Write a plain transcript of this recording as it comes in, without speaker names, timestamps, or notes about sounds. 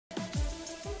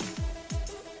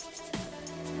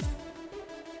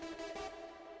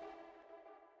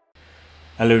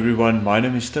Hello everyone, my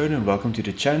name is Stone and welcome to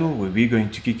the channel where we're going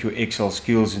to kick your Excel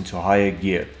skills into higher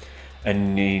gear.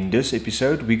 And in this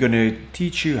episode we're going to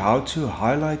teach you how to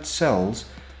highlight cells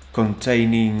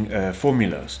containing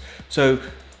formulas. So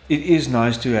it is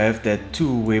nice to have that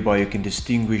tool whereby you can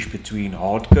distinguish between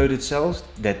hard-coded cells,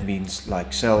 that means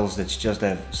like cells that just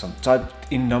have some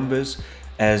typed in numbers,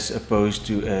 as opposed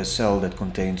to a cell that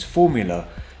contains formula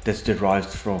that's derived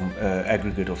from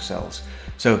aggregate of cells.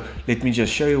 So let me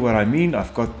just show you what I mean.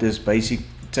 I've got this basic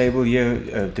table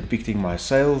here depicting my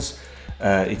sales.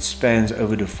 It spans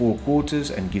over the 4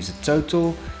 quarters and gives a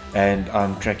total, and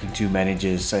I'm tracking 2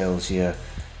 managers' sales here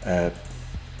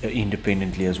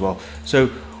independently as well. So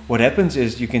what happens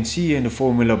is you can see in the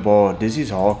formula bar, this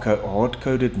is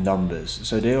hard-coded numbers,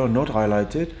 so they are not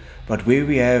highlighted, but where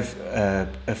we have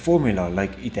a formula,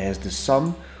 like it has the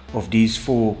sum of these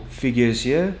 4 figures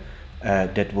here,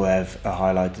 that will have a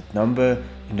highlighted number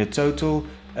in the total,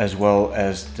 as well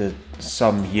as the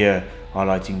sum here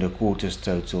highlighting the quarters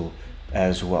total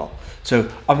as well.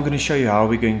 So I'm going to show you how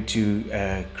we're going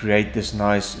to create this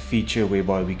nice feature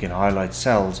whereby we can highlight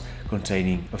cells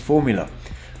containing a formula.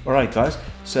 Alright guys,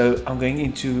 so I'm going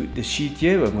into the sheet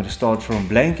here. I'm going to start from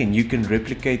blank, and you can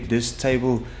replicate this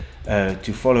table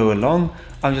to follow along.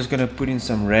 I'm just going to put in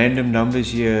some random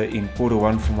numbers here in quarter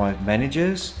 1 for my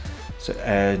managers. So,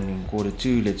 and in quarter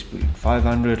 2, let's put in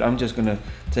 500. I'm just going to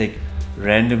take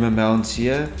random amounts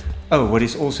here. Oh, what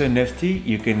is also nifty,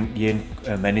 you can, here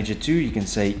in manager 2, you can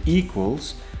say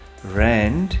equals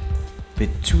rand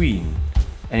between,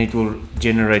 and it will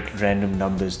generate random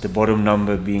numbers. The bottom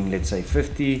number being, let's say,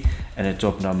 50, and the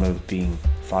top number being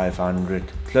 500.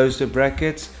 Close the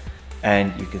brackets,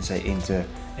 and you can say enter,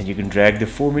 and you can drag the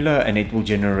formula, and it will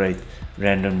generate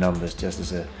random numbers just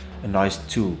as a nice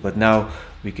tool. But now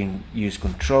we can use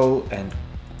Control and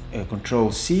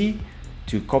Control C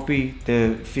to copy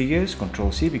the figures,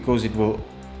 Control C, because it will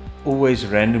always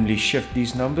randomly shift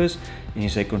these numbers. And you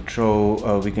say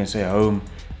Control, we can say home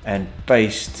and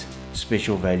paste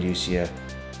special values here.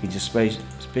 You just space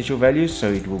special values,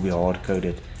 so it will be hard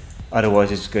coded.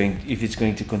 Otherwise, it's going, if it's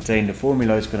going to contain the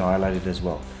formula, it's going to highlight it as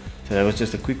well. So that was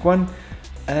just a quick one.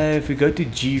 If we go to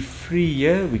G3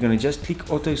 here, we're going to just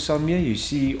click auto sum here. You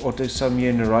see auto sum here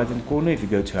in the right hand corner. If you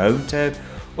go to home tab,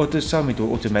 auto sum, it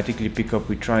will automatically pick up.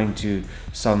 We're trying to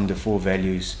sum the 4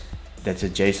 values that's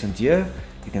adjacent here.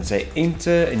 You can say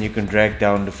enter, and you can drag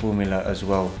down the formula as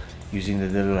well using the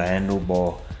little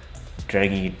handlebar,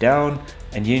 dragging it down.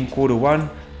 And here in quarter 1,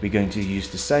 we're going to use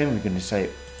the same. We're going to say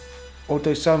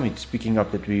auto sum. It's picking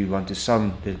up that we want to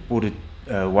sum the quarter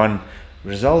 1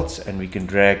 results, and we can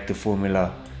drag the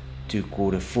formula to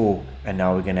quarter 4, and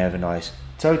now we're going to have a nice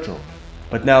total.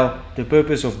 But now the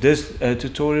purpose of this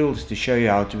tutorial is to show you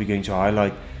how we're going to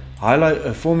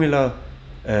highlight formula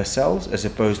cells as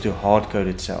opposed to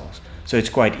hard-coded cells. So it's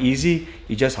quite easy.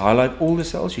 You just highlight all the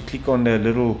cells. You click on the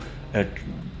little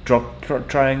drop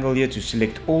triangle here to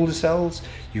select all the cells.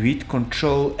 You hit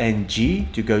Control and G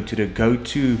to go to the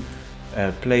go-to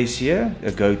place here,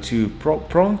 a go-to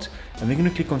prompt, and we're going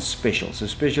to click on special. So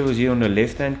special is here on the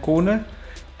left hand corner,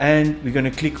 and we're going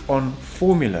to click on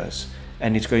formulas,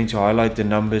 and it's going to highlight the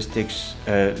numbers, text,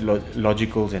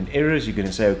 logicals and errors. You're going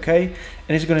to say OK, and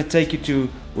it's going to take you to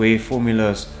where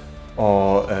formulas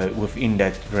are within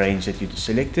that range that you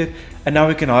selected. And now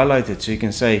we can highlight it. So you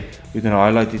can say we're going to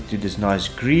highlight it to this nice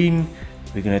green.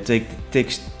 We're going to take the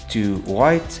text to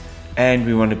white, and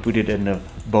we want to put it in a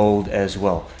bold as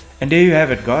well. And there you have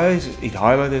it guys, it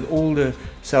highlighted all the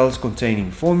cells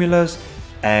containing formulas,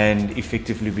 and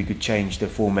effectively we could change the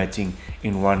formatting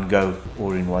in one go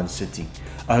or in one sitting.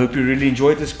 I hope you really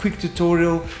enjoyed this quick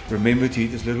tutorial. Remember to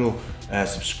hit this little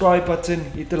subscribe button,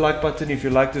 hit the like button if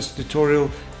you like this tutorial,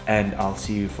 and I'll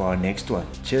see you for our next one.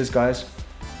 Cheers guys.